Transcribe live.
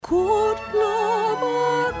Good love,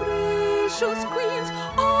 our gracious queens,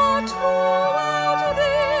 our throughout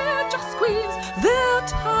their just queens, their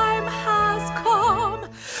time has come.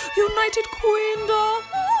 United Queendom.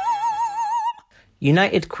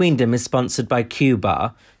 United Queendom is sponsored by Q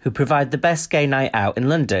Bar, who provide the best gay night out in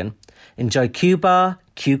London. Enjoy Q Bar,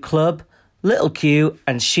 Q Club, Little Q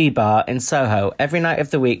and She Bar in Soho every night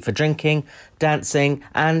of the week for drinking, dancing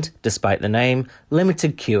and, despite the name,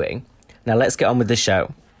 limited queuing. Now let's get on with the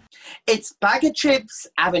show. It's Bag of Chips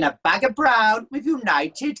having a bag of brown with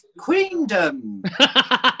United Queendom.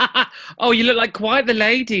 Oh, you look like quite the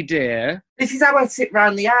lady, dear. This is how I sit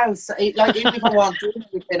round the house. Like, even if I want to do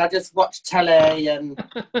anything, I just watch telly and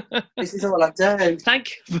this is all I do.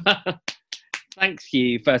 Thank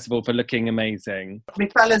you, first of all, for looking amazing. My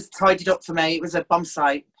fella's tidied up for me. It was a bomb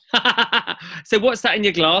site. So what's that in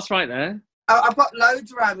your glass right there? I've got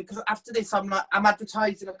loads around me because after this I'm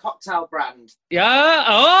advertising a cocktail brand. Yeah.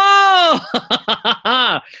 Oh.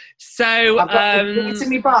 So I've got it's in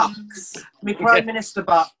my box, my Prime Minister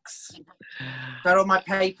box. Where all my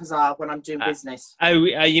papers are when I'm doing business. Oh,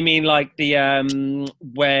 you mean like the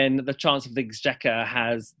when the Chancellor of the Exchequer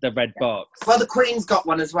has the red box? Well, the Queen's got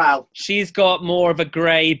one as well. She's got more of a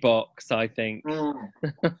grey box, I think.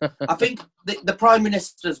 I think the Prime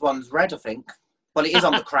Minister's one's red, I think. Well, it is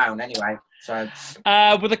on the crown anyway. So,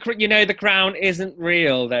 well, the crown isn't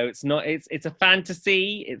real though. It's not. It's a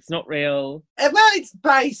fantasy. It's not real. Well, it's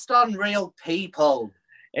based on real people.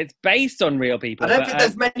 It's based on real people. I don't think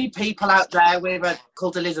there's many people out there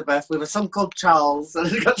called Elizabeth, with a son called Charles.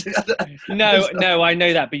 No, I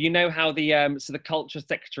know that, but you know how the culture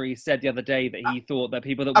secretary said the other day that he thought that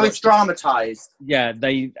people that it's dramatised. Yeah,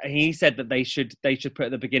 he said that they should put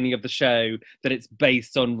at the beginning of the show that it's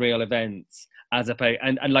based on real events. As opposed,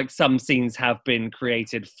 and like some scenes have been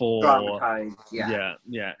created for dramatized, yeah.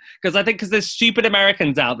 Because there's stupid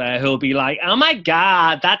Americans out there who'll be like, oh my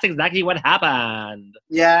god, that's exactly what happened.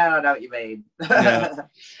 Yeah, I know what you mean. Yeah.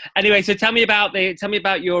 Anyway, so tell me about your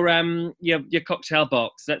cocktail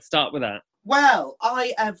box. Let's start with that. Well,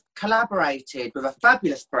 I have collaborated with a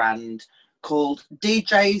fabulous brand called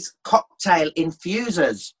DJ's Cocktail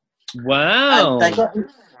Infusers. Wow.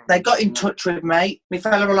 They got in touch with me. My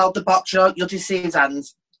fella will hold the box. You'll just see his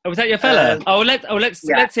hands. Oh, was that your fella? Let's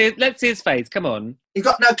see his face. Come on. He's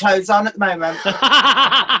got no clothes on at the moment.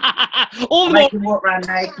 Make him walk around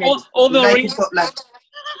naked.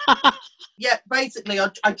 Yeah, basically,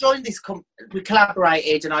 I joined this. We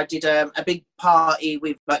collaborated, and I did a big party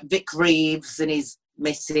with like Vic Reeves and his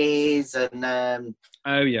missus, and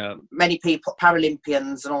many people,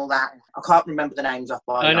 Paralympians and all that. I can't remember the names off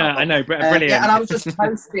by now. I know, brilliant. Yeah, and I was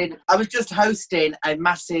just hosting a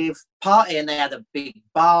massive party, and they had a big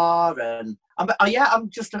bar, and I'm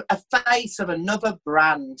just a face of another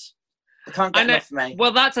brand. I can't get enough of me.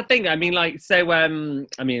 Well, that's the thing. I mean, like, so,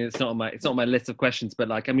 it's not on my list of questions, but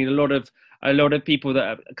like, I mean, a lot of people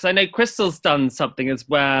because I know Crystal's done something as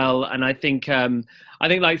well, and I think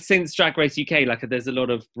like since Drag Race UK, like, there's a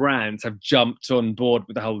lot of brands have jumped on board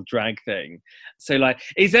with the whole drag thing. So, like,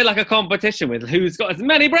 is there like a competition with who's got as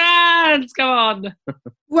many brands? Come on.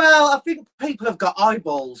 Well, I think people have got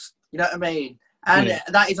eyeballs. You know what I mean? And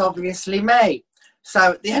that is obviously me.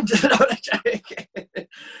 So at the end of the night,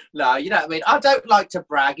 no, you know what I mean. I don't like to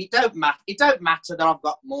brag. It don't matter that I've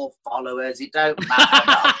got more followers. It don't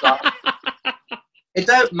matter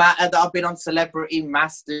that I've been on Celebrity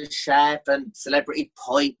MasterChef and Celebrity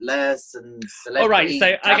Pointless and Celebrity. All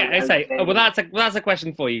right, so well, that's a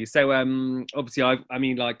question for you. So obviously,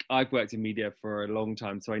 I've worked in media for a long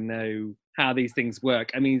time, so I know how these things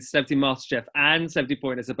work. I mean, Celebrity MasterChef and Celebrity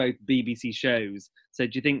Pointless are both BBC shows. So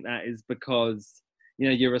do you think that is because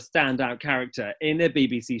you're a standout character in a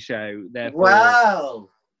BBC show? Therefore... Well,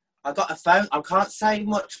 I got a phone. I can't say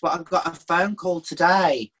much, but I got a phone call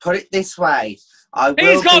today. Put it this way.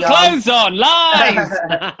 He's got clothes on. Lies!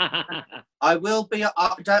 I will be...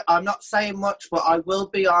 I'm not saying much, but I will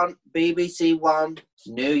be on BBC One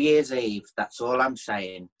New Year's Eve. That's all I'm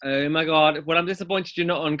saying. Oh, my God. Well, I'm disappointed you're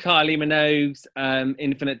not on Kylie Minogue's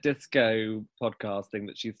Infinite Disco podcast thing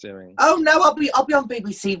that she's doing. Oh, no, I'll be on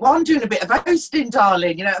BBC One doing a bit of hosting,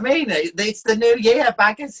 darling. You know what I mean? It's the new year.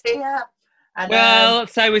 Baggers here. And, I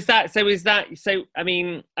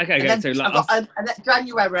mean, okay. And so like, and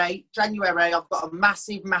January, I've got a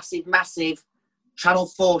massive Channel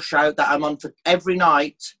 4 show that I'm on for every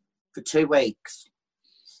night for 2 weeks.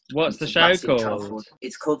 What's the show called?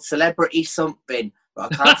 It's called Celebrity Something,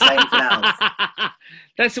 but I can't say anything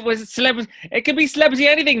else. Celebrity. It could be celebrity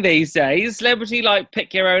anything these days. Celebrity, like,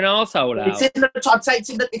 pick your own arsehole out.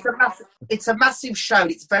 It's a massive show.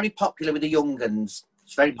 It's very popular with the young uns.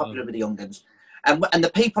 It's very popular with the young uns. And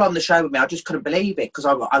the people on the show with me, I just couldn't believe it, because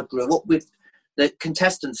I grew up with the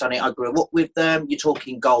contestants on it. I grew up with them. You're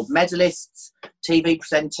talking gold medalists, TV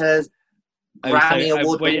presenters, Grammy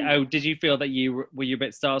Award. Did you feel that were you a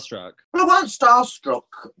bit starstruck? Well, I wasn't starstruck,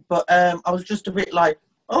 but I was just a bit like,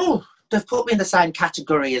 oh, they've put me in the same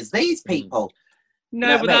category as these people.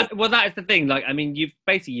 No, but that is the thing. Like, I mean,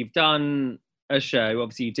 you've done a show.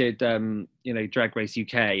 Obviously, you did, Drag Race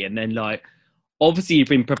UK, and then like, obviously, you've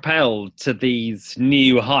been propelled to these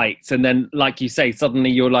new heights, and then, like you say, suddenly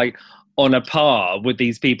you're like on a par with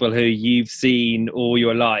these people who you've seen all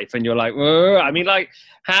your life, and you're like, whoa. I mean, like,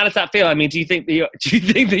 how does that feel? I mean, do you think you're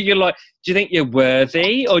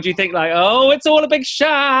worthy, or do you think like, oh, it's all a big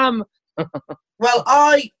sham? Well,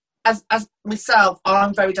 as myself,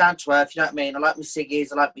 I'm very down to earth. You know what I mean? I like my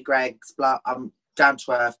Siggies, I like my Gregs. Blah, I'm down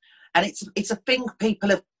to earth, and it's a thing people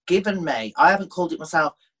have given me. I haven't called it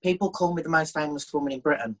myself. People call me the most famous woman in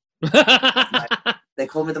Britain. They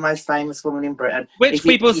call me the most famous woman in Britain. Which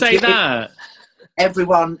people say that?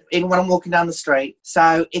 Everyone, even when I'm walking down the street.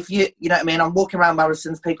 So if you know what I mean, I'm walking around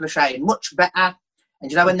Morrison's, people are shouting, much better. And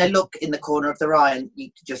you know, when they look in the corner of their eye, and you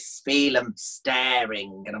can just feel them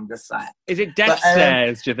staring, and I'm just like... Is it death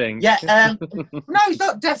stares, do you think? Yeah, no, it's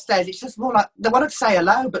not death stares, it's just more like, they want to say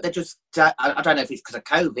hello, but they just, I don't know if it's because of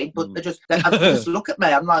COVID, but they just look at me.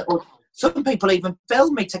 I'm like, well, some people even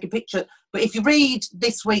film me, take a picture. But if you read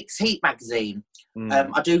this week's Heat magazine,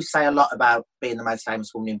 I do say a lot about being the most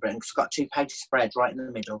famous woman in Britain, because it's got a 2-page spread right in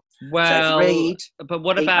the middle. Well, so if you read but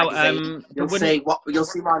what Heat about... magazine, you'll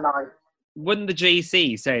see my life. Wouldn't the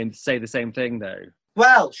GC say the same thing, though?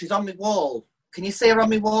 Well, she's on my wall. Can you see her on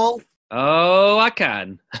my wall? Oh, I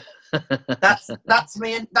can. that's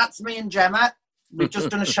me and Gemma. We've just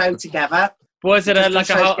done a show together. Was it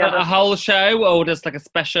a whole show, or just like a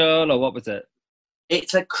special, or what was it?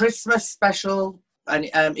 It's a Christmas special, and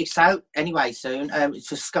it's out anyway soon. It's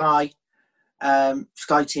for Sky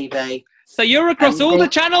TV. So you're across all the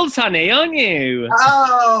channels, honey, aren't you?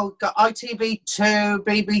 Oh, got ITV2,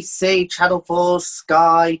 BBC, Channel 4,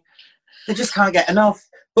 Sky. They just can't get enough.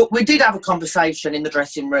 But we did have a conversation in the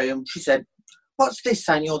dressing room. She said, "What's this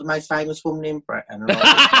saying you're the most famous woman in Britain?" And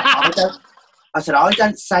I said, "I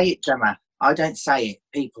don't say it, Gemma. I don't say it.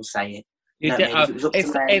 People say it."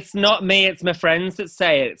 It's not me, it's my friends that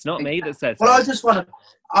say it. It's not me that says it. Well, I just want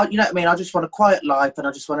to, you know what I mean? I just want a quiet life, and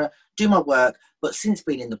I just want to do my work. But since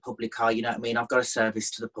being in the public eye, you know what I mean, I've got a service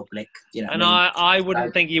to the public, you know what I mean? I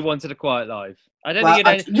wouldn't think you wanted a quiet life. I don't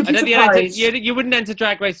think you wouldn't enter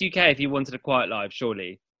Drag Race UK if you wanted a quiet life,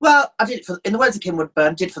 surely. Well, I did it in the words of Kim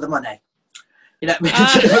Woodburn, did for the money. You know what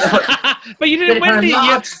I mean? But you didn't win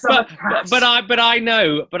but I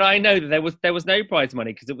know that there was no prize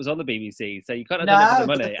money because it was on the BBC, so you can't have done it for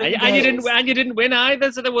the money. And you didn't win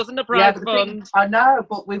either, so there wasn't a prize fund. I know,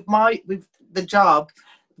 but with the job,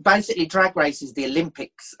 basically Drag Race is the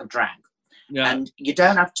Olympics of drag. Yeah. And you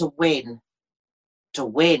don't have to win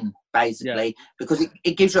basically, because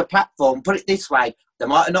it gives you a platform. Put it this way, there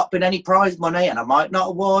might have not been any prize money and I might not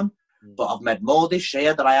have won, but I've made more this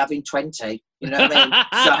year than I have in 20. You know what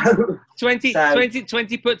I mean?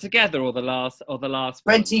 20 put together, or the last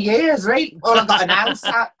 20 years, right? Well, I've got an house.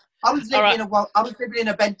 I was living in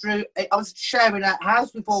a bedroom. I was sharing a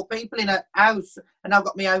house with 4 people in a house, and I've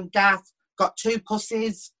got my own gas. Got 2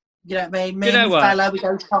 pussies. You know what I mean? Me and the fella, we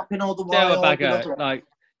go shopping all the while.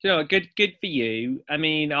 Good for you. I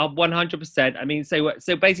mean, 100%. I mean,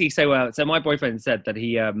 so my boyfriend said that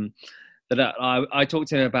he that I talked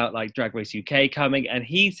to him about like Drag Race UK coming, and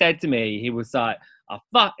he said to me, he was like, "Oh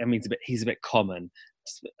fuck!" I mean, he's a bit common.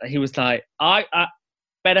 He was like, "I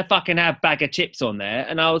better fucking have Bag of Chips on there,"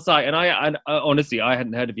 and I was like, and I honestly I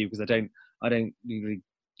hadn't heard of you because I don't really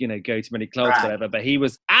go to many clubs or whatever, but he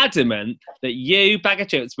was adamant that Bag of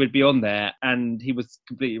Chips would be on there, and he was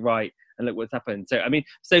completely right. And look what's happened. So I mean,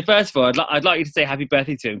 first of all, I'd like you to say happy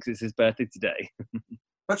birthday to him because it's his birthday today.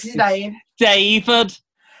 What's his name? David.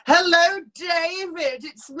 Hello, David.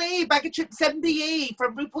 It's me, Bag of Chips MBE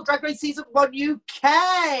from RuPaul Drag Race Season 1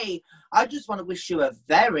 UK. I just want to wish you a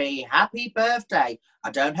very happy birthday. I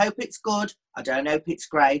don't hope it's good. I don't hope it's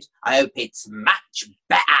great. I hope it's much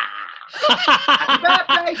better. Happy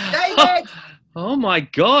birthday, David. Oh my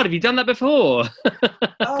God, have you done that before?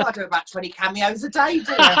 I do about 20 cameos a day,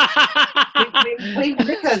 do I? Clean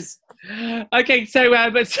knickers. Okay, so one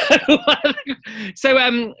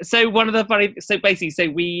of the funny,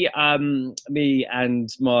 we, me and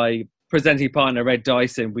my presenting partner Red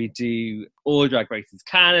Dyson, we do all Drag Races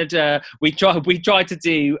Canada. We try to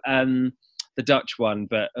do the Dutch one,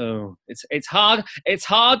 but it's hard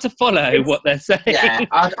to follow what they're saying. Yeah,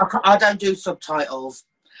 I don't do subtitles.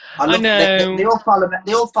 I know. They all follow me.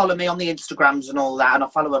 They all follow me on the Instagrams and all that, and I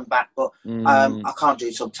follow them back. But I can't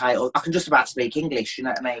do subtitles. I can just about speak English. You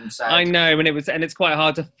know what I mean? So I know, and it's quite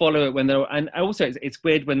hard to follow it when they're. And also, it's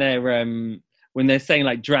weird when they're saying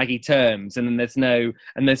like draggy terms, and then there's no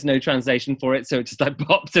translation for it. So it just like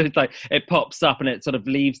pops. So it's like it pops up, and it sort of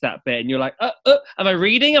leaves that bit, and you're like, am I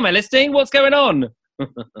reading? Am I listening? What's going on?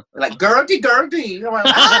 Like Gertie.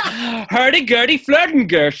 Hurdy-gurdy flirting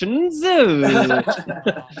Gershons.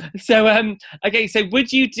 So okay, so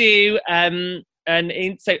would you do so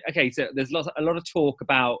there's a lot of talk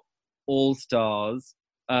about All Stars.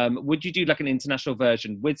 Would you do like an international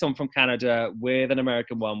version with someone from Canada, with an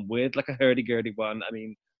American one, with like a hurdy-gurdy one? I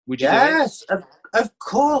mean, would you do it? Yes, of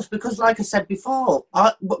course, because like I said before,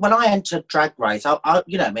 when I entered Drag Race, I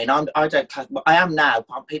you know what I mean, I am now,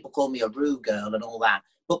 people call me a Rue girl and all that,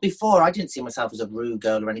 but before I didn't see myself as a Rue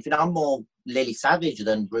girl or anything. I'm more Lily Savage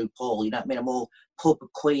than RuPaul, you know what I mean? I'm more pub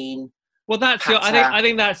queen. Well, that's your. I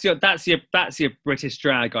think that's your British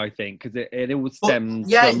drag. I think because it all stems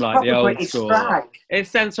from like the old British school. Drag. It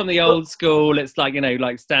stems from the old school. It's like, you know,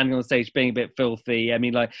 like standing on stage being a bit filthy. I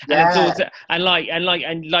mean, like, and it's also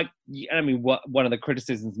I mean, what one of the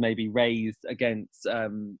criticisms maybe raised against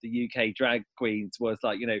the UK drag queens was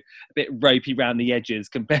like, you know, a bit ropey around the edges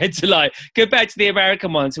compared to the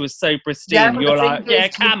American ones who were so pristine. Yeah, you're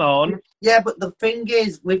like, come on. Yeah, but the thing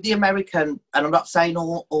is, with the American, and I'm not saying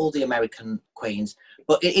all the American queens,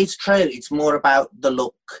 but it is true. It's more about the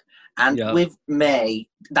look. And with me,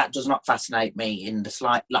 that does not fascinate me in the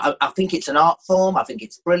slight. Like, I think it's an art form. I think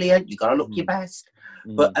it's brilliant. You've got to look your best.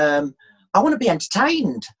 But I want to be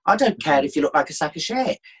entertained. I don't care if you look like a sack of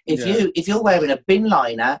shit. If you're wearing a bin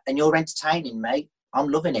liner and you're entertaining me, I'm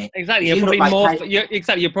loving it. Exactly. You're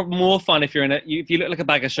probably more fun if you're in it. If you look like a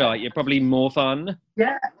bag of shite, you're probably more fun.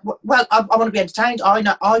 Yeah. Well, I want to be entertained. I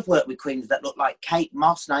know I've worked with queens that look like Kate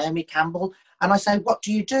Moss, Naomi Campbell, and I say, "What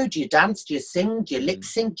do you do? Do you dance? Do you sing? Do you lip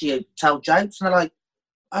sync? Do you tell jokes?" And they're like,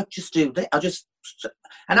 "I just do this.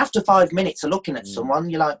 And after 5 minutes of looking at someone,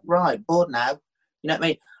 you're like, "Right, bored now." You know what I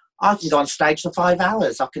mean? I can go on stage for 5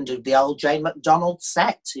 hours. I can do the old Jane McDonald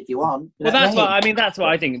set if you want. Well, that's what I mean. That's what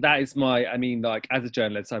I think. That is my. I mean, like as a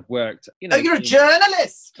journalist, I've worked. You know, you're a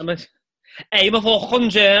journalist. I'm a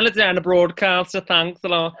fucking journalist and a broadcaster. Thanks a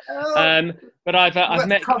lot. But I've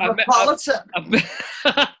met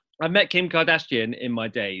Kim Kardashian in my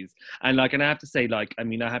days, and I have to say, like, I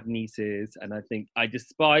mean, I have nieces, and I think I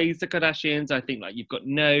despise the Kardashians. I think like you've got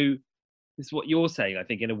no. This is what you're saying, I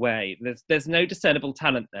think, in a way. There's no discernible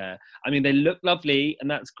talent there. I mean, they look lovely, and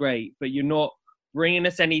that's great, but you're not bringing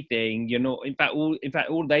us anything. You're not. In fact, all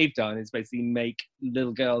they've done is basically make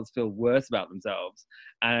little girls feel worse about themselves.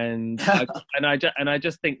 And I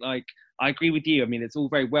just think, like, I agree with you. I mean, it's all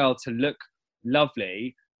very well to look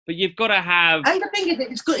lovely, but you've got to have. And the thing is,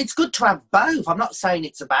 it's good to have both. I'm not saying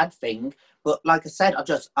it's a bad thing, but like I said,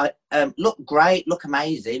 I look great, look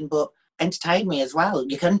amazing, but entertain me as well.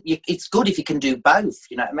 It's good if you can do both.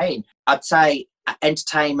 You know what I mean? I'd say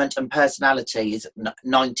entertainment and personality is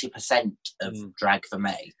 90% of drag for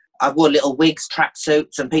me. I wore little wigs,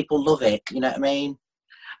 tracksuits, and people love it. You know what I mean?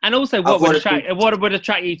 And also, what would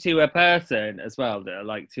attract you to a person as well?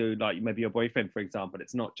 Like maybe your boyfriend, for example.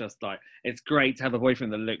 It's not just like it's great to have a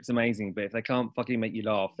boyfriend that looks amazing, but if they can't fucking make you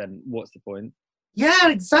laugh, then what's the point? Yeah,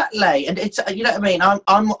 exactly. And it's, you know what I mean? I'm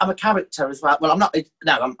a character as well. Well, I'm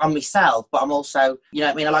myself, but I'm also, you know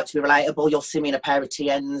what I mean? I like to be relatable. You'll see me in a pair of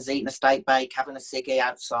TNs, eating a steak bake, having a ciggy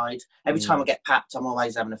outside. Every time I get papped, I'm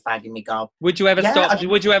always having a fag in my gob. Would you ever stop?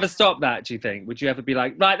 Would you ever stop that, do you think? Would you ever be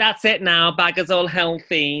like, right, that's it now, Bagger's all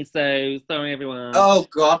healthy, so sorry everyone. Oh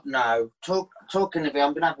God, no. Talking of it,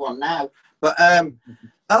 I'm gonna have one now. But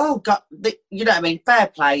oh God, you know what I mean? Fair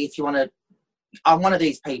play if you want to. I'm one of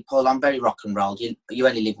these people, I'm very rock and roll. You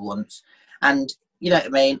only live once. And, you know what I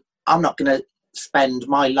mean? I'm not going to spend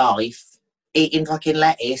my life eating fucking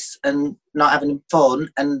lettuce and not having fun.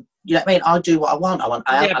 And, you know what I mean? I'll do what I want. But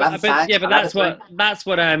that's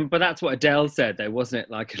what Adele said, though, wasn't it?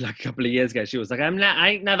 Like a couple of years ago, she was like, I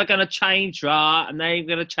ain't never going to change, right? And they ain't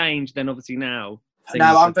going to change. Then obviously now.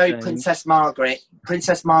 No, I'm very Princess Margaret.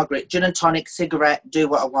 Princess Margaret, gin and tonic, cigarette, do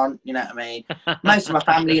what I want, you know what I mean? Most of my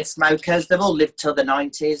family are smokers. They've all lived till the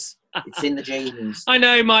 90s. It's in the genes. I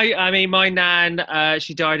know. My nan,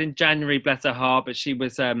 she died in January, bless her heart, but she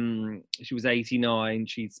was 89.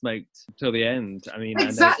 She smoked till the end. I mean,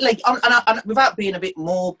 exactly. And without being a bit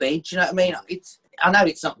morbid, you know what I mean? I know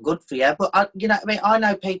it's not good for you, but you know what I mean? I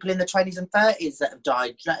know people in the 20s and 30s that have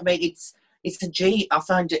died. You know what I mean? It's a gene. I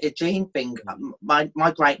find it a gene thing. My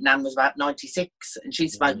great nan was about 96, and she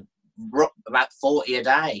smoked about 40 a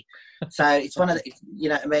day. So it's one of the, you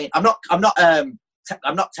know what I mean. I'm not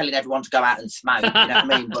I'm not telling everyone to go out and smoke. You know what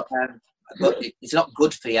I mean? But it's not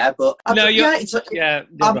good for you. But no, right.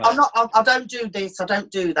 I don't do this. I don't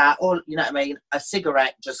do that. Or you know what I mean? A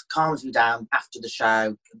cigarette just calms me down after the show.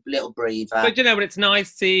 A little breather. But you know, but it's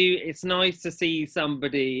nice to see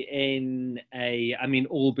somebody in a. I mean,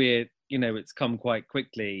 albeit you know, it's come quite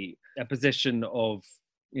quickly. A position of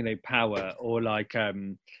power or like a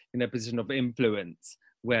position of influence.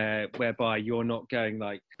 Whereby you're not going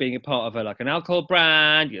like being a part of an alcohol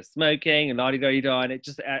brand, you're smoking and la-di-da-di-da, and it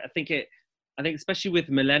just I think especially with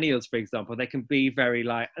millennials, for example, they can be very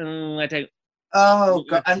like, I don't. Oh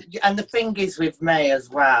God, and the thing is with me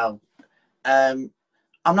as well, I'm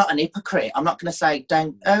not an hypocrite. I'm not going to say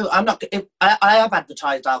don't. Oh, I'm not. I have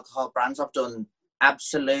advertised alcohol brands. I've done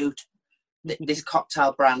Absolute, this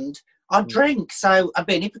cocktail brand. I drink, so I'd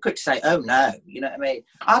be an hypocrite to say, "Oh no," you know what I mean.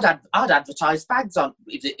 I'd advertise fags on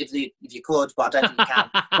if you could, but I don't think you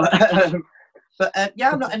can. But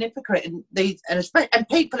yeah, I'm not an hypocrite, and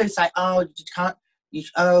people who say, "Oh, you can't,"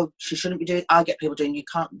 she shouldn't be doing. I get people doing, "You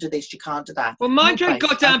can't do this, you can't do that." Well, mind your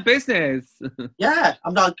goddamn business. Yeah,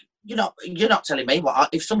 I'm like, you're not telling me what.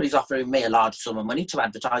 If somebody's offering me a large sum of money to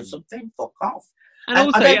advertise something, fuck off.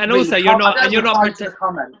 And also, you're not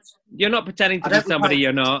pretending to be somebody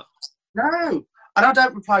you're not. No, and I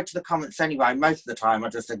don't reply to the comments anyway. Most of the time, I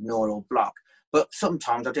just ignore or block. But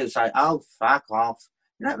sometimes I do say, "Oh, fuck off."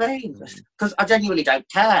 You know what I mean? Because I genuinely don't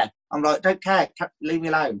care. I'm like, don't care. Leave me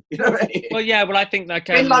alone. You know what I mean? Well, yeah. Well, I think like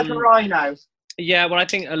been like a rhino. Yeah. Well, I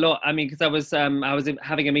think a lot. I mean, because I was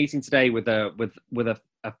having a meeting today with a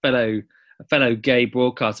fellow gay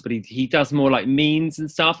broadcaster, but he does more like memes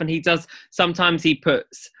and stuff, and sometimes he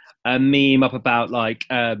puts a meme up about like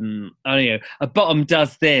I don't know, a bottom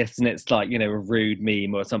does this, and it's like a rude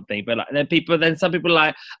meme or something. But like then some people are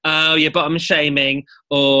like, oh, you're bottom shaming,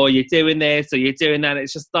 or you're doing this, or you're doing that.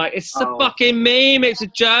 It's just like it's a fucking meme. It's a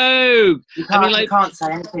joke. You can't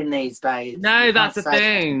say anything these days. No, that's the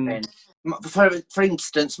thing. Anything. For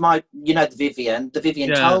instance, the Vivian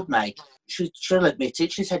told me. She'll admit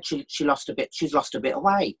it. She said she's lost a bit of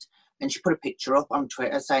weight, and she put a picture up on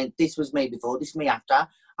Twitter saying, "This was me before, this is me after.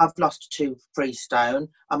 I've lost 2-3 stone.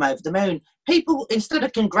 I'm over the moon." People, instead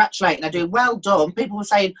of congratulating, they're doing well done. People were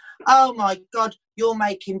saying, "Oh my God, you're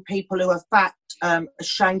making people who are fat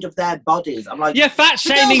ashamed of their bodies." I'm like, you're fat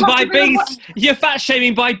shaming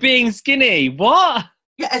by being skinny. What?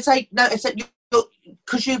 Yeah, it's like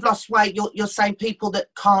because you've lost weight, you're saying people that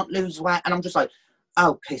can't lose weight, and I'm just like,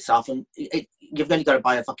 oh, piss off! And you've only got to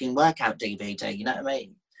buy a fucking workout DVD. You know what I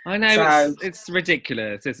mean? I know, so, it's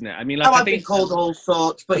ridiculous, isn't it? I mean, I've been called all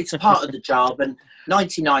sorts, but it's part of the job, and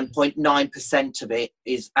 99.9% of it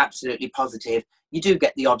is absolutely positive. You do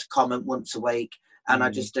get the odd comment once a week, and I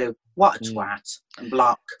just do, what a twat, and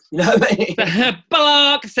block. You know what I mean?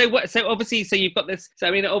 Block! So obviously, you've got this, so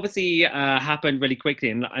I mean, it obviously happened really quickly,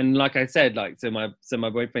 and like I said, so my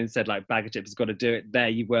boyfriend said, like, Bag of Chips has got to do it. There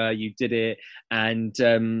you were, you did it, and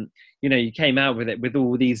you came out with it with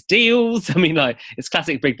all these deals. I mean, like, it's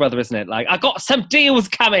classic Big Brother, isn't it? Like, I got some deals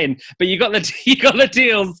coming, but you got the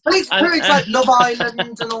deals. Well, it's like Love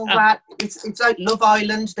Island and all that. It's like Love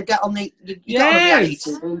Island. They get on the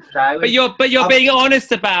show. But you're being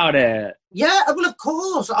honest about it. Yeah, well, of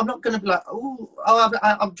course. I'm not going to be like,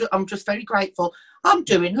 I'm just very grateful. I'm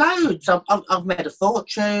doing loads. I've made a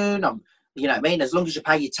fortune. You know what I mean? As long as you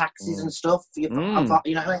pay your taxes and stuff, you know what I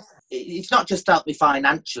mean? It's not just helped me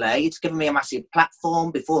financially, it's given me a massive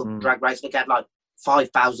platform. Before Drag Race, I had like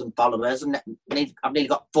 5,000 followers, and I've nearly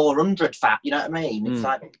got 400 fat, you know what I mean? It's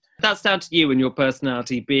like, that's down to you and your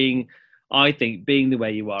personality being the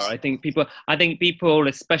way you are. I think people,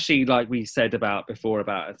 especially like we said before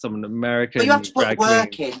about some American. But you have to put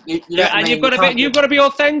work in. You've got to be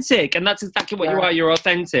authentic, and that's exactly what you are. You're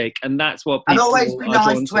authentic, and that's what people. And always be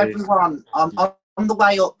nice to everyone. On the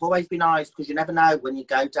way up, always be nice, because you never know, when you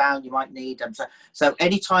go down, you might need them. So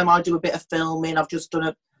anytime I do a bit of filming, I've just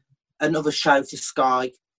done another show for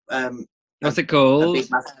Sky. What's it called?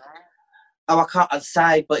 I can't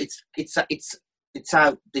say, but it's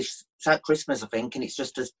out Christmas, I think, and it's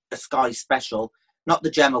just a Sky special, not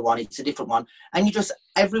the Gemma one. It's a different one, and you just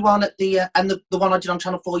everyone at the and the one I did on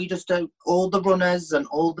Channel 4. You just do all the runners and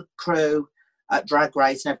all the crew at Drag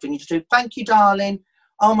Race and everything. You just do, thank you, darling.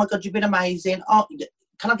 Oh my God, you've been amazing. Oh,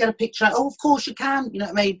 can I get a picture? Oh, of course you can. You know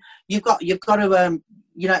what I mean? You've got to, you know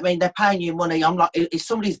what I mean? They're paying you money. I'm like, if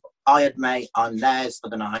somebody's hired me, I'm theirs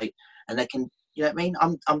for the night, and they can, you know what I mean?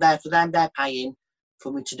 I'm there for them. They're paying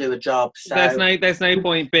for me to do a job. So there's no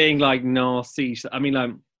point being like nasty. I mean,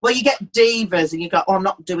 like, well, you get divas, and you go, oh, I'm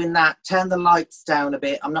not doing that. Turn the lights down a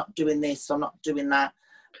bit. I'm not doing this. I'm not doing that.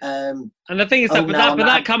 And the thing is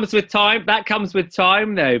that comes with time. That comes with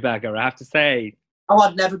time, though, Bagger. I have to say. Oh,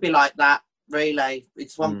 I'd never be like that. Really,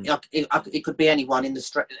 it's one. It could be anyone in the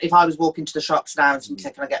street. If I was walking to the shops now and somebody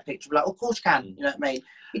said, "Can I get a picture?" I'd be like, "Oh, of course you can." You know what I mean?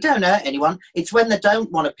 You don't hurt anyone. It's when they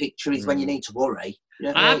don't want a picture is when you need to worry. You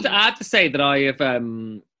know I have to say that I've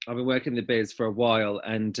been working the biz for a while,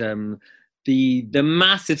 and the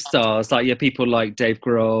massive stars like people like Dave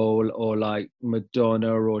Grohl or like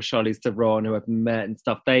Madonna or Charlize Theron who I've met and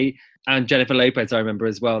stuff. And Jennifer Lopez, I remember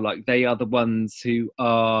as well. Like they are the ones who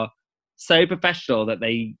are so professional that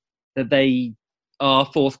they are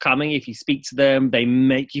forthcoming. If you speak to them, they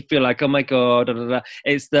make you feel like, oh my god, da, da, da.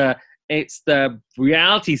 It's the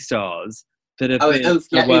reality stars that have been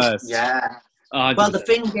the worst. Yeah. 100%. Well, the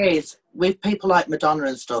thing is, with people like Madonna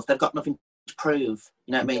and stuff, they've got nothing to prove.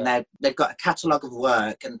 You know what I mean? They've got a catalogue of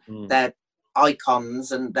work, and they're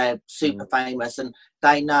icons, and they're super famous, and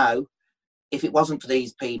they know if it wasn't for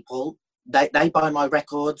these people, they buy my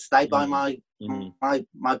records, they buy my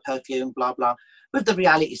perfume, blah blah. With the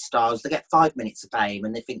reality stars, they get 5 minutes of fame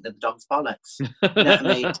and they think they're the dog's bollocks. You know what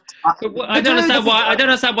I mean? I don't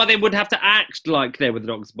understand why they would have to act like they were the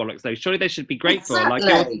dog's bollocks, though. Surely they should be grateful.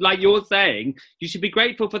 Exactly. Like you're saying, you should be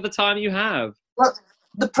grateful for the time you have. Well,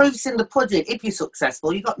 the proof's in the pudding. If you're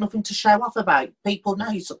successful, you've got nothing to show off about. People know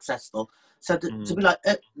you're successful. So to be like,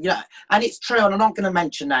 and it's true, and I'm not going to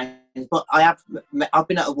mention names, but I've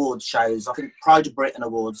been at awards shows, I think Pride of Britain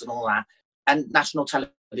awards and all that, and National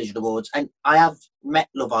Television Awards, and I have met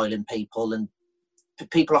Love Island people and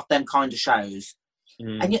people off them kind of shows,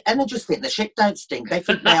 and they just think the shit don't stink. They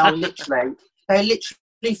think they are literally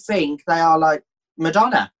think they are like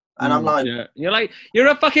Madonna, and I'm like, you're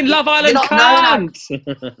a fucking Love Island cunt.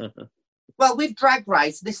 Well, with Drag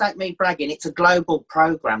Race, this ain't me bragging, it's a global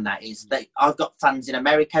programme that is. I've got fans in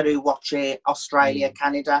America who watch it, Australia,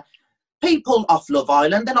 Canada. People off Love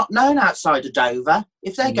Island, they're not known outside of Dover.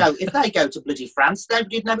 If they go to bloody France,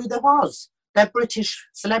 nobody'd know who there was. They're British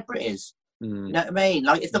celebrities. You know what I mean?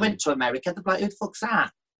 Like, if they went to America, they'd be like, who the fuck's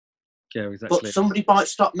that? Yeah, exactly. But somebody might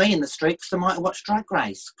stop me in the street because they might have watched Drag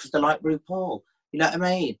Race because they like RuPaul. You know what I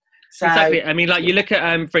mean? So, exactly. I mean, like, you look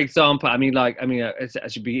at, for example,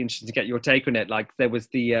 it should be interesting to get your take on it. Like, there was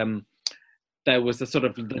the sort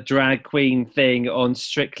of the drag queen thing on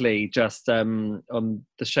Strictly just on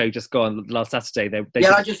the show just gone last Saturday. I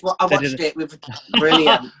watched it with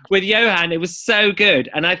brilliant with Johan. It was so good,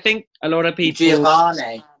 and I think a lot of people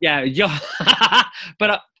Giovanni. Yeah,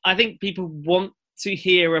 but I think people want to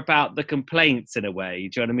hear about the complaints in a way.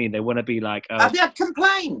 Do you know what I mean? They want to be like, have they had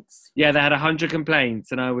complaints? Yeah, they had 100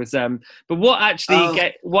 complaints, and I was but what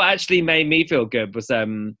actually made me feel good was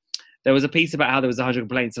there was a piece about how there was 100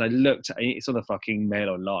 complaints, and I looked, it's on the fucking Mail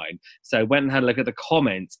Online, so I went and had a look at the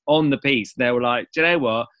comments on the piece, and they were like, do you know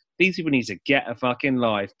what, these people need to get a fucking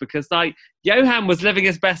life, because like Johan was living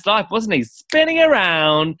his best life, wasn't he? Spinning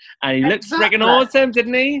around, and he looked friggin' awesome,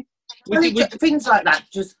 didn't he? Things like that,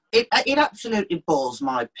 just it absolutely bores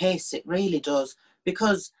my piss. It really does,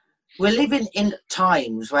 because we're living in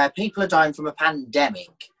times where people are dying from a pandemic.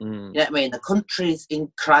 You know what I mean? The country's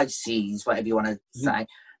in crises, whatever you want to say.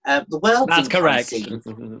 The world's in crises.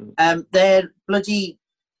 They're bloody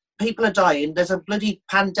people are dying. There's a bloody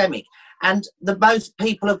pandemic, and the most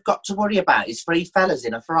people have got to worry about is three fellas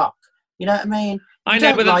in a frock. You know what I mean? I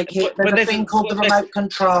know, but there's a thing called the remote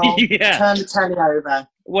control. Yeah. Turn the telly over.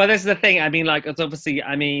 Well, this is the thing. I mean, like, it's obviously,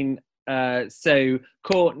 so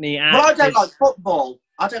Courtney. Well, I don't like football.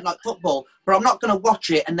 But I'm not going to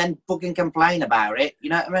watch it and then fucking complain about it.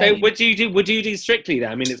 You know what I mean? So would you do Strictly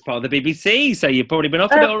then? I mean, it's part of the BBC, so you've probably been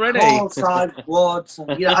offered it already. Of course I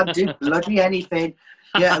would. You know, I'd do bloody anything.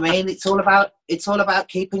 You know what I mean? It's all about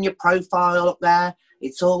keeping your profile up there.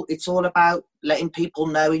 It's all about letting people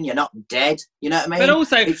knowing you're not dead. You know what I mean? But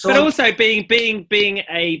also being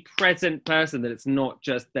a present person, that it's not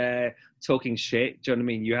just there talking shit. Do you know what I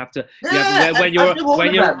mean? You have to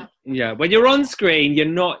when you're on screen, you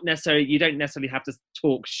don't necessarily have to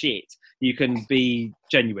talk shit. You can be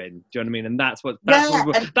genuine. Do you know what I mean? And that's what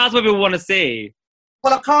people want to see.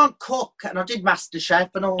 Well, I can't cook, and I did MasterChef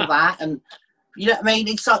and all that, and you know what I mean?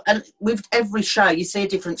 It's like, and with every show, you see a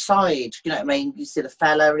different side. You know what I mean? You see the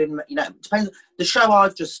fella in, you know, it depends. The show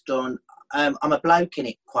I've just done, I'm a bloke in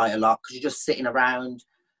it quite a lot, because you're just sitting around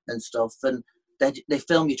and stuff, and they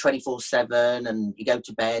film you 24/7, and you go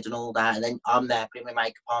to bed and all that, and then I'm there putting my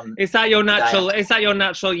makeup on. Is that your natural? Is that your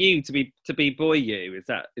natural you to be boy you? Is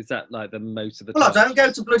that like the most of the time? Well, I don't go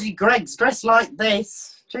to bloody Greg's dressed like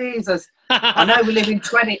this. Jesus, I know we live in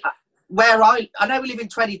where I know we live in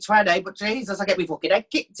 2020, but Jesus, I get me fucking head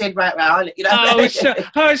kicked in right where you know.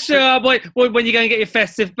 Oh, sure. Boy, when you go and get your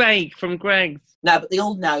festive bake from Greg's. No, but they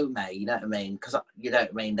all know me, you know what I mean? Because, you know what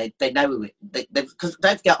I mean? They know it. Because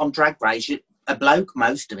don't forget, on Drag Race, a bloke,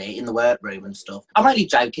 most of it, in the workroom and stuff. I'm only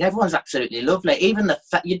joking. Everyone's absolutely lovely. Even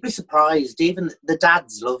you'd be surprised. Even the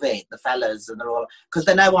dads love it, the fellas, and they're all... Because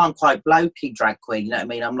they know I'm quite blokey drag queen, you know what I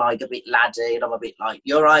mean? I'm like a bit laddie, and I'm a bit like,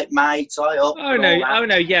 you're right, mate, tie up. Oh,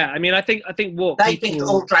 no, yeah. I mean, I think what they think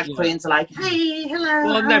all drag queens are like, hey, hello.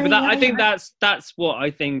 Well, no, but I think that's what I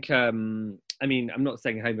think... I mean, I'm not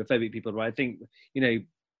saying homophobic people, but I think, you know,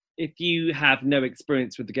 if you have no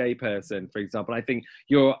experience with the gay person, for example, I think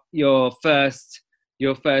your first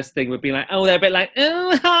thing would be like, oh, they're a bit like,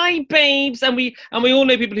 oh, hi, babes, and we all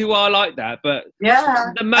know people who are like that, but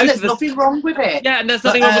yeah, and there's nothing wrong with it. Yeah, and there's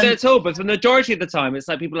nothing wrong with it at all. But for the majority of the time, it's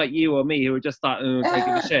like people like you or me who are just like, oh,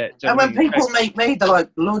 taking the shit. And when people meet me, they're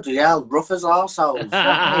like, bloody hell, rough as arseholes.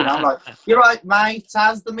 I'm like, you're right, mate,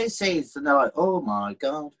 how's the missus? And they're like, oh my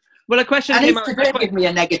god. Well, a question and came if they give me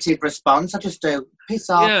a negative response, I just do piss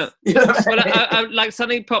off. Yeah. You know well, like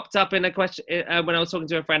something popped up in a question when I was talking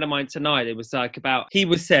to a friend of mine tonight. It was like about, he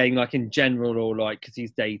was saying like in general, or like because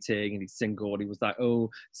he's dating and he's single, and he was like, oh,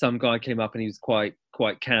 some guy came up and he was quite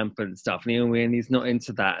camp and stuff, and he's not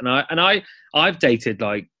into that. And I've dated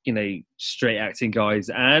like, you know, straight acting guys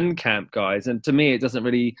and camp guys, and to me it doesn't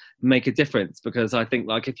really make a difference, because I think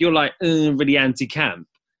like if you're like really anti-camp,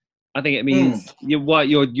 I think it means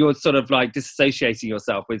you're sort of like disassociating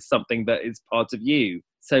yourself with something that is part of you.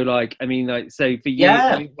 So like, I mean, like, so for you,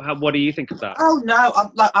 I mean, what do you think of that? Oh no,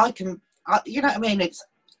 you know what I mean?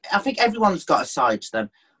 I think everyone's got a side to them.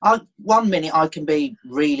 1 minute I can be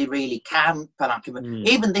really, really camp, and I can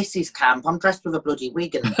even this is camp. I'm dressed with a bloody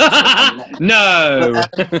wig and no.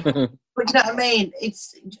 But you know what I mean?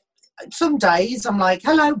 It's some days I'm like,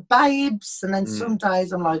 hello, babes, and then some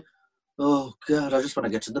days I'm like, oh god, I just want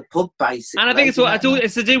to go to the pub, basically. And I think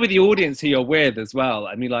it's to do with the audience who you're with as well.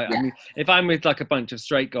 I mean, if I'm with like a bunch of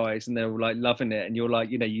straight guys and they're like loving it, and you're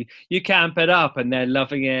like, you know, you camp it up, and they're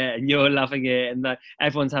loving it, and you're loving it, and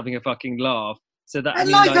everyone's having a fucking laugh. So that,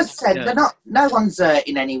 and I said, they're not. No one's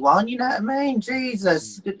hurting anyone. You know what I mean?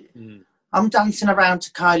 Jesus. I'm dancing around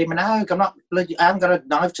to Kylie Minogue. I haven't got a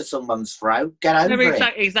knife to someone's throat. Get over it.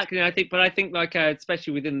 Exactly. I think like,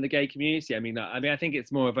 especially within the gay community, I mean, I think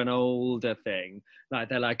it's more of an older thing. Like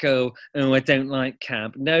they're like, oh, I don't like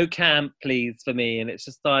camp. No camp, please, for me. And it's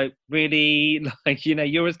just like, really, like, you know,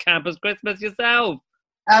 you're as camp as Christmas yourself.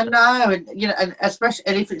 I know, and you know, and especially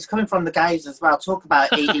if it's coming from the gays as well. Talk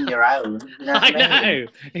about eating your own. You know what I mean?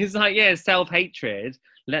 It's like, yeah, self-hatred.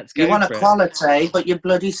 Let's go. You want equality, but you're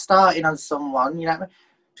bloody starting on someone. You know what I mean?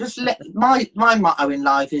 Just my motto in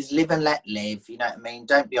life is live and let live. You know what I mean?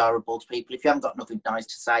 Don't be horrible to people. If you haven't got nothing nice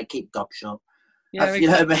to say, keep gob shut. Yeah, exactly.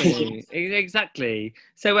 You know what I mean? Exactly.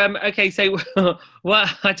 So, okay. So, well,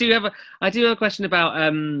 I do have a question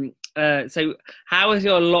about so how has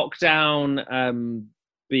your lockdown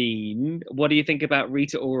been? What do you think about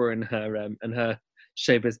Rita Ora and her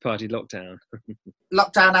Showbiz Party lockdown?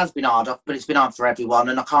 Lockdown has been hard, but it's been hard for everyone,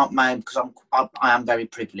 and I can't moan because I am very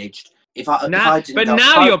privileged. But now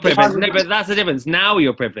you're privileged. No, but that's the difference. Now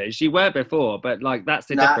you're privileged. You weren't before, but like that's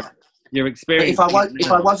the difference. Your experience. If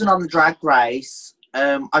I wasn't on the Drag Race,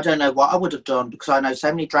 I don't know what I would have done, because I know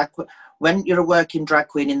so many when you're a working drag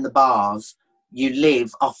queen in the bars, you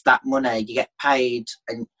live off that money. You get paid,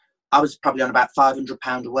 and I was probably on about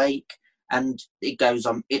 £500 a week, and it goes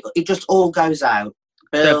on. It just all goes out.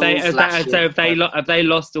 Bills, have they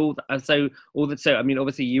lost all? So I mean,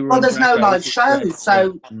 obviously you were. Well, there's no live shows,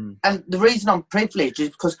 so and the reason I'm privileged is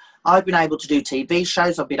because I've been able to do TV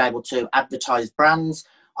shows. I've been able to advertise brands.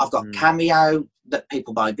 I've got Cameo that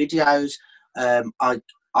people buy videos.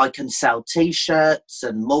 I can sell T-shirts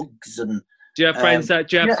and mugs and. Do you have friends Do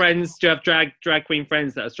you have drag queen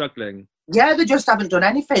friends that are struggling? Yeah, they just haven't done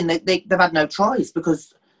anything. They've had no choice,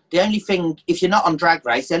 because the only thing, if you're not on Drag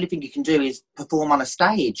Race, the only thing you can do is perform on a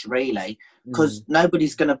stage, really, because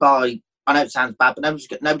nobody's going to buy, I know it sounds bad, but nobody's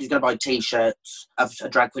going to buy T-shirts of a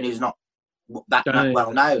drag queen who's not that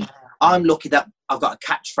well known. I'm lucky that I've got a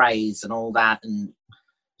catchphrase and all that, and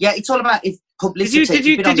yeah, it's all about publicity. Did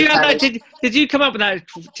you come up with that?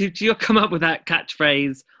 Did you come up with that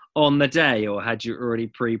catchphrase on the day, or had you already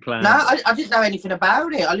pre-planned? No, I didn't know anything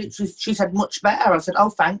about it. She said much better. I said, oh,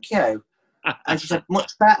 thank you. And she said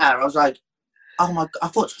much better. I was like, oh my god. I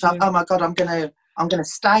thought to myself, oh my god, I'm gonna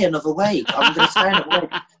stay another week.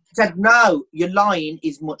 She said, no, your line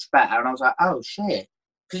is much better. And I was like, oh shit.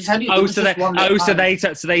 So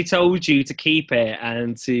they told you to keep it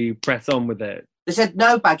and to press on with it. They said,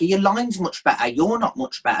 no, Baggy, your line's much better. You're not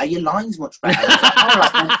much better. Your line's much better. I was like, all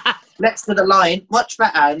right, then, let's do the line. Much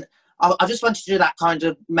better. And I just wanted to do that kind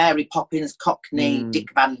of Mary Poppins, Cockney, Dick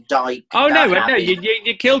Van Dyke. Oh, no,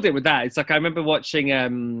 you killed it with that. It's like, I remember watching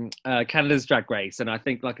Canada's Drag Race, and I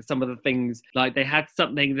think, like, some of the things, like, they had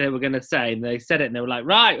something they were going to say, and they said it, and they were like,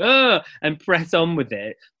 right, and press on with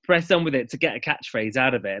it to get a catchphrase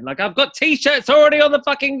out of it. And, like, I've got T-shirts already on the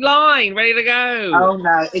fucking line, ready to go. Oh,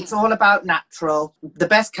 no, it's all about natural. The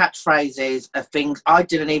best catchphrases are things I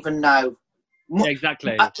didn't even know. Yeah,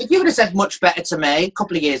 exactly. If you would have said much better to me a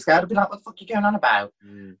couple of years ago, I'd be like, what the fuck are you going on about?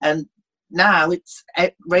 And now it's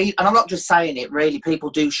really, and I'm not just saying it, really, people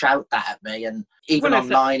do shout that at me, and even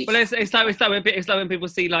online. It's like when people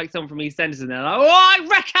see like someone from EastEnders and they're like, "Oh,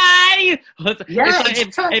 Ricky!" Yeah,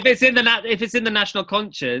 if it's in the national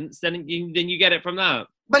conscience, then you get it from that.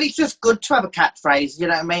 But it's just good to have a catchphrase, you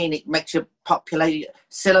know what I mean? It makes you popular.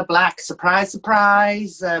 Cilla Black, surprise,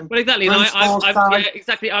 surprise. Well, exactly.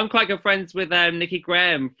 Exactly. I'm quite good friends with Nikki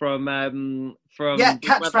Graham from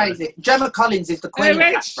catchphrase it. Gemma Collins is the queen.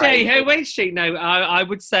 Who is she? No, I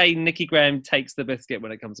would say Nikki Graham takes the biscuit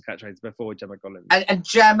when it comes to catchphrases before Gemma Collins. And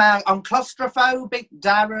Gemma on claustrophobic,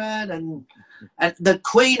 Darren, and the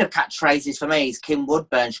queen of catchphrases for me is Kim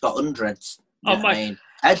Woodburn. She's got hundreds.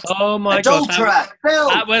 Oh my God!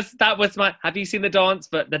 That was my. Have you seen the dance?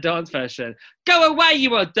 But the dance version. Go away,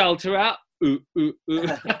 you adulterer! Ooh, ooh, ooh.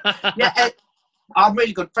 Yeah, I'm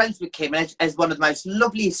really good friends with Kim, as one of the most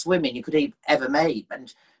loveliest women you could ever meet.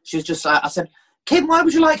 And she was just like, I said, Kim, why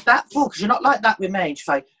would you like that for? Because you're not like that with me. And she's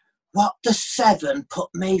like, what the seven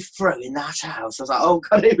put me through in that house? I was like, oh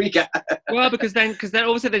God, here we go. Well, because then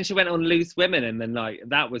also she went on Loose Women, and then like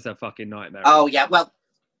that was a fucking nightmare. Oh yeah, well.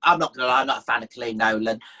 I'm not gonna lie, I'm not a fan of Colleen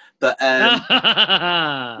Nolan, but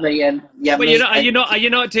are you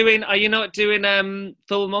not doing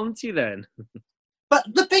Full Monty then? But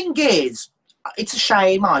the thing is, it's a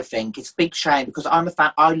shame. I think it's a big shame because I'm a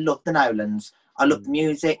fan. I love the Nolans. I love the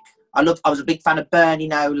music. I was a big fan of Bernie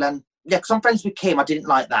Nolan. Yeah, because I'm friends with Kim. I didn't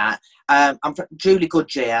like that. I'm Julie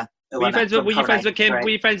Goodyear. Were you friends with Kim? Were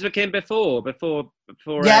you friends with Kim before?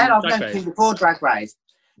 Yeah, I've known Kim before Drag Race.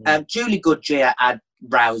 Julie Goodyear had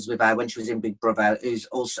rows with her when she was in Big Brother, who's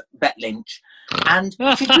also Bet Lynch, and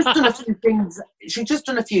she's just done a few things. She's just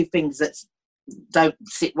done a few things that don't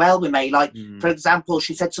sit well with me. Like, for example,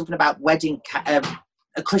 she said something about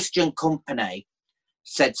a Christian company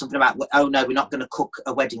said something about, oh no, we're not going to cook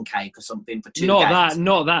a wedding cake or something for two gays.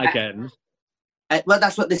 Not that again. Well,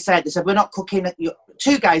 that's what they said. They said, we're not cooking.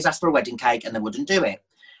 Two guys asked for a wedding cake and they wouldn't do it.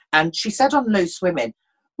 And she said on Loose Women,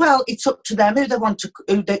 well, it's up to them who they want to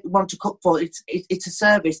cook for. It's a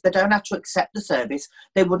service. They don't have to accept the service.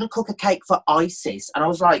 They wouldn't cook a cake for ISIS. And I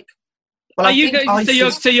was like, well,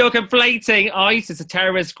 so you're conflating ISIS, a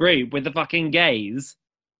terrorist group, with the fucking gays?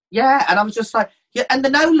 Yeah, and I was just like, yeah, and the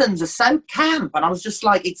Nolans are so camp. And I was just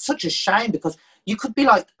like, it's such a shame because you could be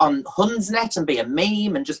like on Hunsnet and be a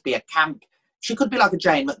meme and just be a camp. She could be like a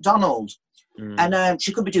Jane McDonald. And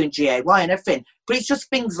she could be doing GAY and everything, but it's just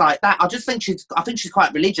things like that. I think she's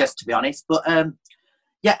quite religious, to be honest. But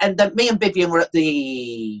yeah, and then me and Vivian were at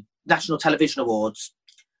the National Television Awards,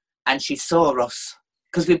 and she saw us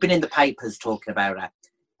because we've been in the papers talking about her.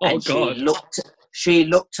 Oh and God! She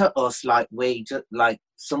looked at us like like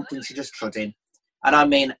something she just trod in, and I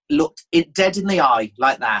mean, looked it dead in the eye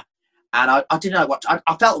like that. And I didn't know what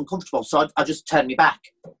I felt uncomfortable, so I just turned me back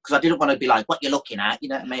because I didn't want to be like, "What you're looking at?" You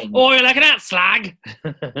know what I mean? Oh, you're looking at slag.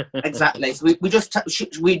 Exactly. So we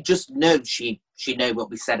just knew she knew what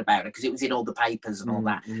we said about her because it was in all the papers and all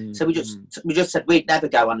that. So we just said we'd never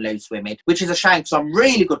go on Loose Women, which is a shame because I'm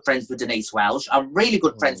really good friends with Denise Welch. I'm really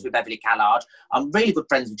good friends with Beverly Callard. I'm really good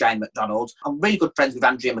friends with Jane McDonald. I'm really good friends with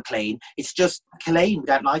Andrea McLean. It's just Colleen, we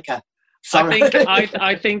don't like her. Sorry.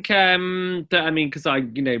 I think that, I mean, because I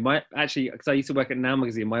used to work at Now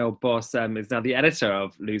Magazine. My old boss is now the editor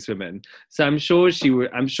of Loose Women, so I'm sure she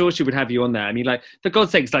would have you on there. I mean, like, for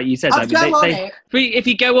God's sakes, like you said, if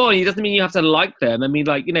you go on, it doesn't mean you have to like them. I mean,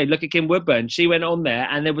 like, look at Kim Woodburn. She went on there,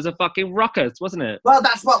 and there was a fucking ruckus, wasn't it? Well,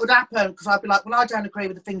 that's what would happen because I'd be like, well, I don't agree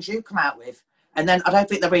with the things you come out with. And then I don't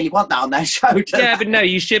think they really want that on their show. Yeah, but no,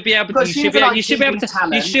 you should be able to. You should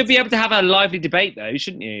be able to have a lively debate, though,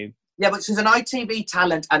 shouldn't you? Yeah, but she's an ITV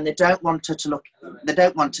talent, and they don't want her to look. They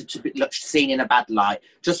don't want her to be seen in a bad light.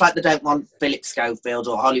 Just like they don't want Philip Schofield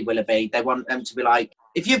or Holly Willoughby. They want them to be like,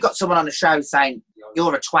 if you've got someone on a show saying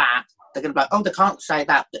you're a twat, they're going to be like, oh, they can't say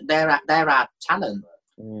that. They're our talent.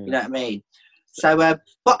 You know what I mean? So,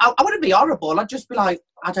 but I wouldn't be horrible. I'd just be like,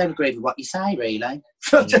 I don't agree with what you say, really. Do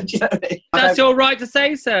you know what I mean? That's your right to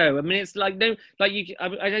say so. I mean, it's like no, like you.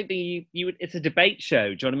 I don't think you would. It's a debate show.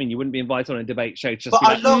 Do you know what I mean? You wouldn't be invited on a debate show. To just but be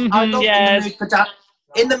I like, love yes.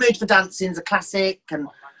 In the Mood for Dancing's a classic, and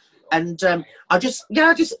I just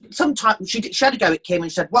sometimes she had to go at Kim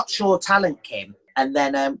and she said, "What's your talent, Kim?" And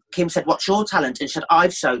then Kim said, "What's your talent?" And she said,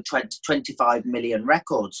 "I've sold 25 million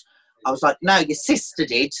records." I was like, "No, your sister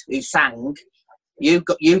did, who sang. You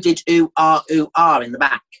did ooh ah in the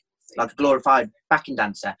back, like a glorified backing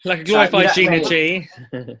dancer, like a glorified so, Gina G."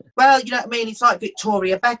 Well, you know what I mean. It's like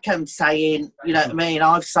Victoria Beckham saying, you know what I mean.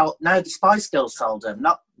 I've sold. No, the Spice Girls sold them,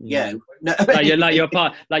 not you. No. you're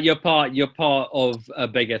part of a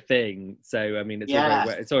bigger thing. So I mean,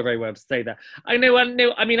 it's all very well to say that. I know.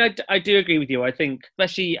 I mean, I do agree with you. I think,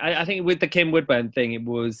 especially, I think with the Kim Woodburn thing, it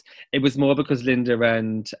was more because Linda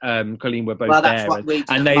and Colleen were both there,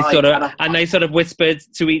 and they sort of whispered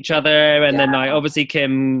to each other, and then like obviously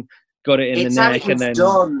Kim got it in the neck, and then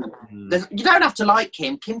done. You don't have to like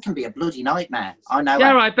Kim. Kim can be a bloody nightmare. I know.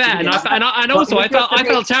 Yeah, I bet. And also, I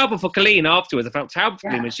felt terrible for Colleen afterwards. I felt terrible for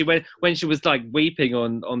Colleen when she was like weeping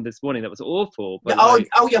on This Morning. That was awful. But when I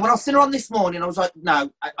was sitting on This Morning, I was like, no,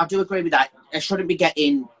 I do agree with that. I shouldn't be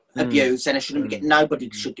getting abuse, and I shouldn't be getting. Nobody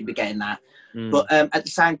should be getting that. But at the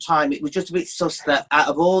same time, it was just a bit sus that out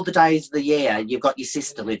of all the days of the year, you've got your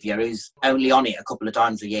sister with you, who's only on it a couple of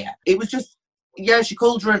times a year. It was just. Yeah, she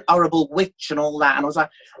called her an horrible witch and all that, and I was like,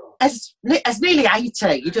 as nearly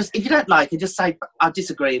 80, if you don't like her, just say I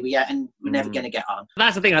disagree with you, and we're never going to get on.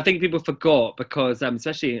 That's the thing. I think people forgot because,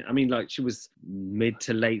 especially, I mean, like she was mid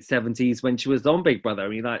to late 70s when she was on Big Brother. I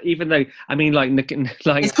mean, like even though, I mean, like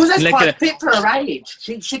it's because that's quite fit for her age.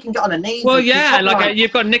 She can get on her knees. Well, yeah, like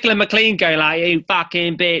you've got Nicola McLean going like, "You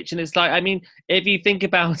fucking bitch," and it's like, I mean, if you think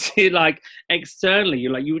about it, like externally,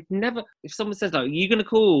 you would never. If someone says like, "You're going to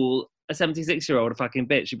call a 76-year-old a fucking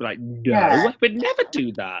bitch," you'd be like, "No, I would never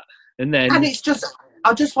do that." And it's just,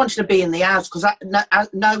 I just want you to be in the house because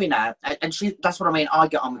knowing her, and that's what I mean. I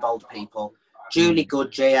get on with older people. Julie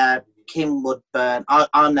Goodyear, Kim Woodburn.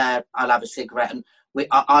 I'm there. I'll have a cigarette, and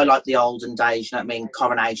I like the olden days. You know what I mean?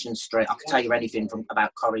 Coronation Street. I can tell you anything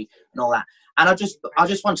about Corrie and all that. And I just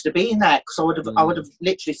wanted to be in there because I would have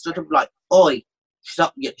literally stood up like, "Oi,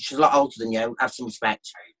 she's a lot older than you. Have some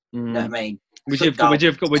respect." You know what I mean? Would you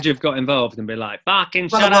have got involved and be like, "Fucking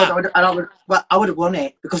shut up"? I would have won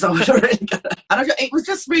it because I was really good. And it was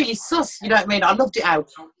just really sus. You know what I mean? I loved it how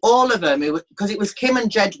all of them, because it was Kim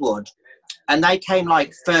and Jedward, and they came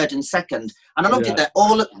like third and second. And I loved it that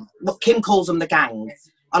what Kim calls them the gang.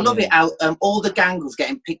 I love it how all the gang was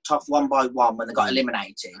getting picked off one by one when they got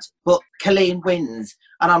eliminated. But Colleen wins.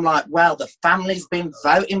 And I'm like, well, the family's been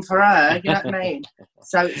voting for her. You know what I mean?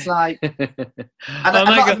 So it's like... And a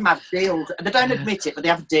lot of them have deals. They don't admit it, but they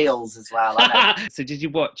have deals as well. So did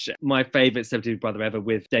you watch my favourite Celebrity Brother ever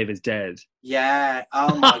with David's Dead? Yeah.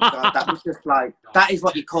 Oh, my God. That was just like... That is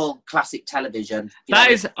what you call classic television.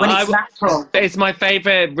 It's my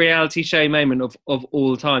favourite reality show moment of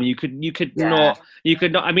all time. You could not...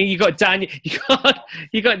 I mean, you got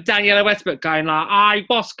Daniela Westbrook going like, "I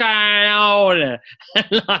boss girl," and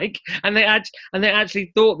they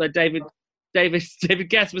actually thought that David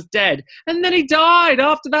Guest was dead, and then he died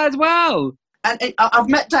after that as well. And I've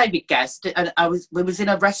met David Guest, and we was in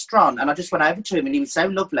a restaurant, and I just went over to him, and he was so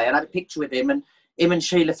lovely, and I had a picture with him and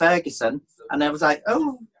Sheila Ferguson, and I was like,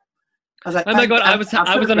 oh my God, I'm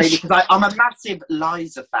a massive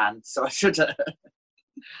Liza fan, so I should have.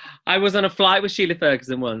 I was on a flight with Sheila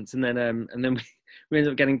Ferguson once, and then we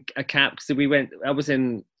ended up getting a cab because I was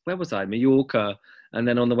in, where was I? Mallorca. And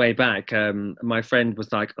then on the way back, my friend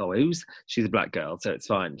was like, "Oh, she's a black girl, so it's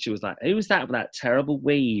fine." She was like, "Who's that with that terrible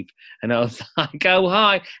weave?" And I was like, "Oh,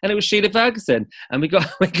 hi." And it was Sheila Ferguson. And we got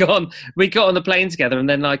on the plane together. And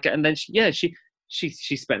then she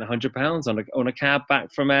spent £100 on a cab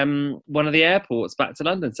back from one of the airports back to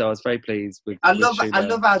London. So I was very pleased with. I love how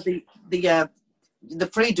the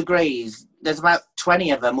 3 degrees. There's about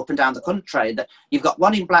 20 of them up and down the country. You've got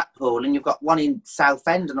one in Blackpool and you've got one in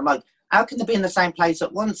Southend, and I'm like, how can they be in the same place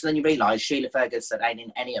at once? And then you realise Sheila Ferguson ain't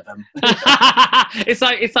in any of them. It's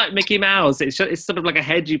like Mickey Mouse. It's sort of like a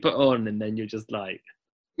head you put on, and then you're just like.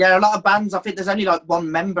 Yeah, a lot of bands. I think there's only like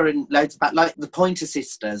one member in loads of bands, like the Pointer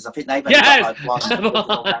Sisters. I think they've only got like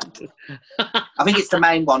one. I think it's the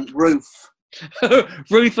main one, Ruth.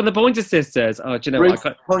 Ruth and the Pointer Sisters. Oh, do you know Ruth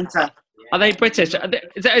Pointer. Are they British?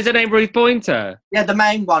 Is her name Ruth Pointer? Yeah, the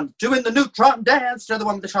main one. Doing the Neutron dance. The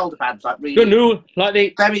one with the shoulder pads. Like really.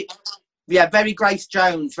 Very Grace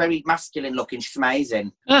Jones. Very masculine looking. She's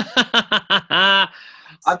amazing.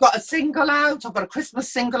 I've got a single out. I've got a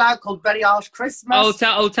Christmas single out called Very Harsh Christmas.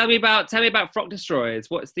 Tell me about Frock Destroyers.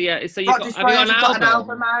 What's the so Frock Destroyers, have you got an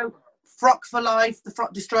album out? Frock for Life, the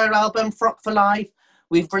Frock Destroyer album, Frock for Life.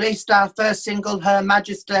 We've released our first single, Her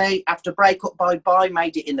Majesty, after Break Up Bye Bye,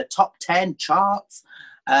 made it in the top 10 charts.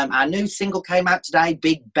 Our new single came out today,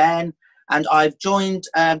 Big Ben, and I've joined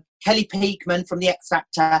Kelly Peakman from The X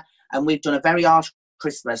Factor, and we've done a Very Harsh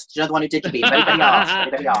Christmas. Do you know the one who did the beat? Very, very harsh. Very,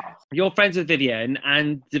 very harsh. You're friends with Vivienne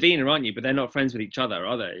and Davina, aren't you? But they're not friends with each other,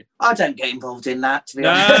 are they? I don't get involved in that, to be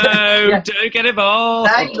honest. No, don't get involved.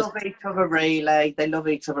 They love each other, really. They love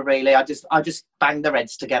each other, really. I just bang their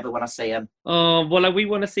heads together when I see them. Oh well, we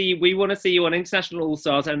want to see you on International All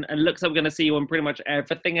Stars, and looks like we're going to see you on pretty much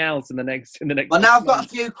everything else in the next. Well, now I've got a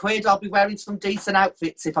few quid. I'll be wearing some decent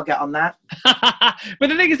outfits if I get on that. But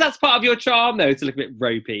the thing is, that's part of your charm, though, to look a bit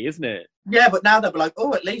ropey, isn't it? Yeah, but now they'll be like,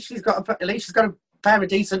 oh, at least she's got a pair of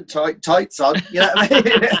decent tights on. You know what I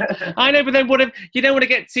mean? I know, but then what if you don't want to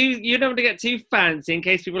get too fancy in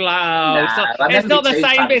case people are like, oh, it's not the same.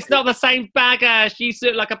 Fancy. It's not the same bagger. She used to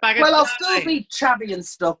look like a bagger. Well, I'll still be chubby and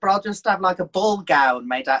stuff, but I'll just have like a ball gown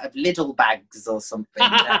made out of little bags or something. You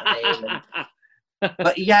know what I mean?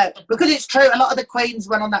 But yeah, because it's true, a lot of the queens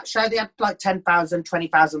went on that show. They had like £10,000,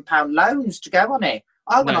 £20,000 loans to go on it.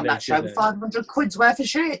 I went on that show with 500 quid's worth of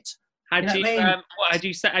shit. Had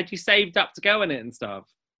you saved up to go on it and stuff?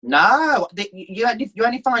 No, you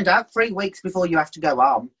only find out 3 weeks before you have to go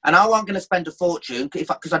on. And I wasn't going to spend a fortune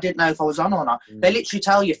because I didn't know if I was on or not. They literally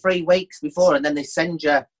tell you 3 weeks before, and then they send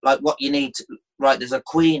you like what you need. Right, there's a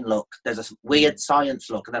Queen look, there's a weird science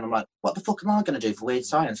look, and then I'm like, what the fuck am I going to do for weird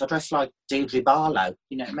science? I dress like Deirdre Barlow,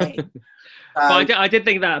 you know what I mean? I did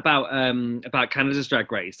think that about Canada's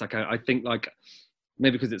Drag Race. Like I think like.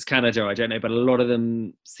 Maybe because it's Canada, I don't know, but a lot of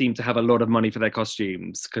them seem to have a lot of money for their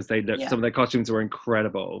costumes because some of their costumes were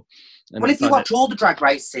incredible. And well, if you watch all the drag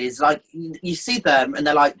races, like you see them and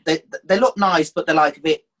they're like, they look nice, but they're like a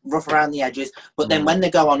bit rough around the edges. But then when they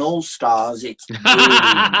go on All Stars, it's really,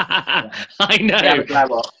 I know. They have a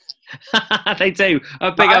glow up. They do.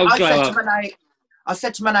 A big old glow up. I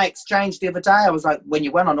said to Monet Exchange the other day, I was like, when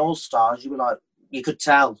you went on All Stars, you were like, you could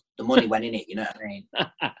tell the money went in it, you know what I mean?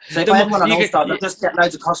 So if I went on All Stars, I'd just get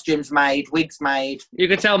loads of costumes made, wigs made. You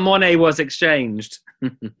could tell Monet was exchanged.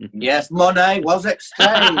 Yes, Monet was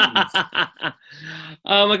exchanged.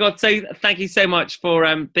 Oh my God! So thank you so much for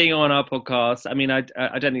being on our podcast. I mean, I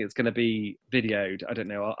don't think it's going to be videoed. I don't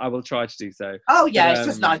know. I will try to do so. Oh yeah, it's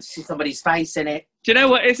just nice to see somebody's face in it. Do you know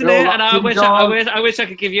what? Isn't it? And I wish I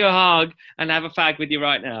could give you a hug and have a fag with you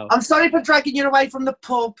right now. I'm sorry for dragging you away from the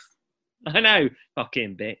pub. I know,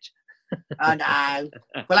 fucking bitch. I know.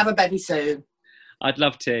 We'll have a baby soon. I'd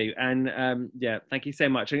love to, and yeah, thank you so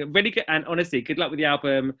much. Really good, and honestly, good luck with the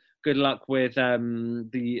album. Good luck with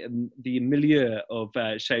the milieu of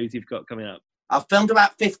shows you've got coming up. I've filmed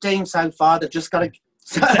about 15 so far. They've just got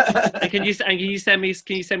to. Can you send me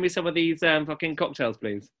some of these fucking cocktails,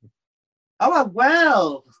 please? Oh, I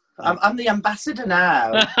will. I'm the ambassador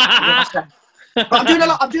now. But I'm doing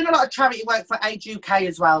a lot of charity work for Age UK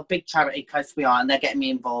as well, big charity close to me, and they're getting me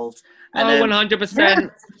involved. And, 100%.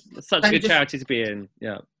 Yeah. Such a good charity to be in.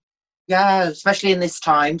 Yeah. Yeah, especially in this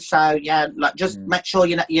time. So yeah, like just make sure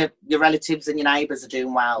your relatives and your neighbours are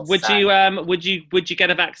doing well. Would you get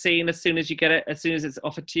a vaccine as soon as you get it? As soon as it's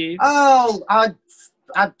offered to you? Oh,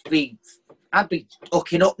 I'd be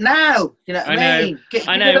hooking up now. You know what I mean?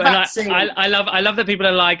 I know. And I love that people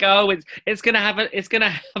are like, oh, it's gonna have a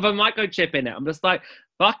microchip in it. I'm just like,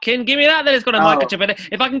 fucking give me that. Then it's got a microchip in it.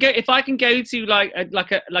 If I can go to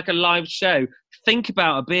like a live show, think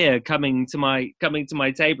about a beer coming to my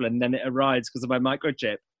table and then it arrives because of my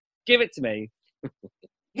microchip. Give it to me.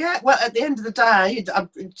 Yeah. Well, at the end of the day,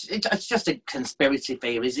 it's just a conspiracy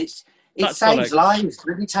theories. It saves lives.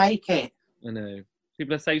 Really take it. I know.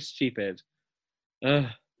 People are so stupid. Oh.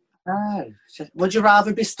 Would you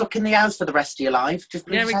rather be stuck in the house for the rest of your life?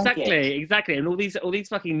 Exactly. And all these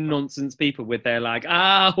fucking nonsense people with their like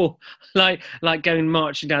going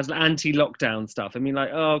marching down to anti-lockdown stuff. I mean,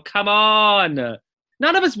 like, oh, come on.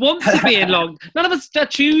 None of us want to be in lockdown. None of us are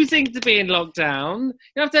choosing to be in lockdown.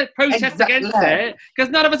 You have to protest against it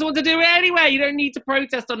because none of us want to do it anyway. You don't need to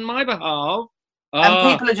protest on my behalf. And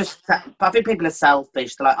I think people are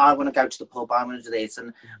selfish. They're like, I want to go to the pub, I want to do this,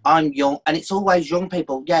 and I'm young. And it's always young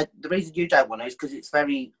people. Yeah, the reason you don't want to is because it's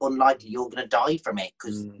very unlikely you're going to die from it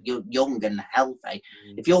because you're young and healthy.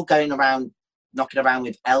 If you're going around knocking around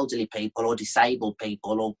with elderly people or disabled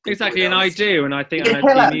people or people exactly, and I do, and I think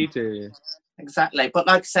you do. Exactly, but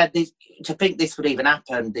like I said, to think this would even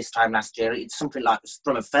happen this time last year, it's something like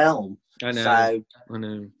from a film. I know.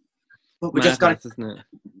 But we just got to.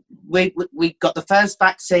 we got the first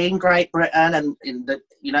vaccine, Great Britain, and in the,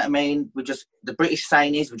 you know what I mean. The British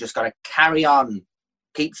saying is we just got to carry on,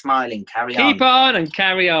 keep smiling, keep on and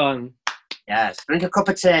carry on. Yes, drink a cup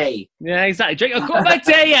of tea. Yeah, exactly. Drink a cup of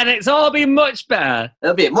tea, and it's all be much better.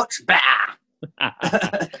 It'll be much better.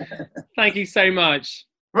 Thank you so much.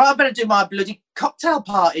 Right, I better do my bloody cocktail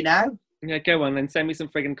party now. Yeah, go on then. Send me some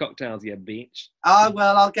friggin' cocktails, you bitch. Oh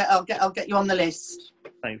well, I'll get you on the list.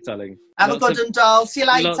 Thanks, darling. Have a good one, doll. See you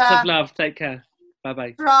later. Lots of love. Take care. Bye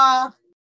bye. Ta-ra.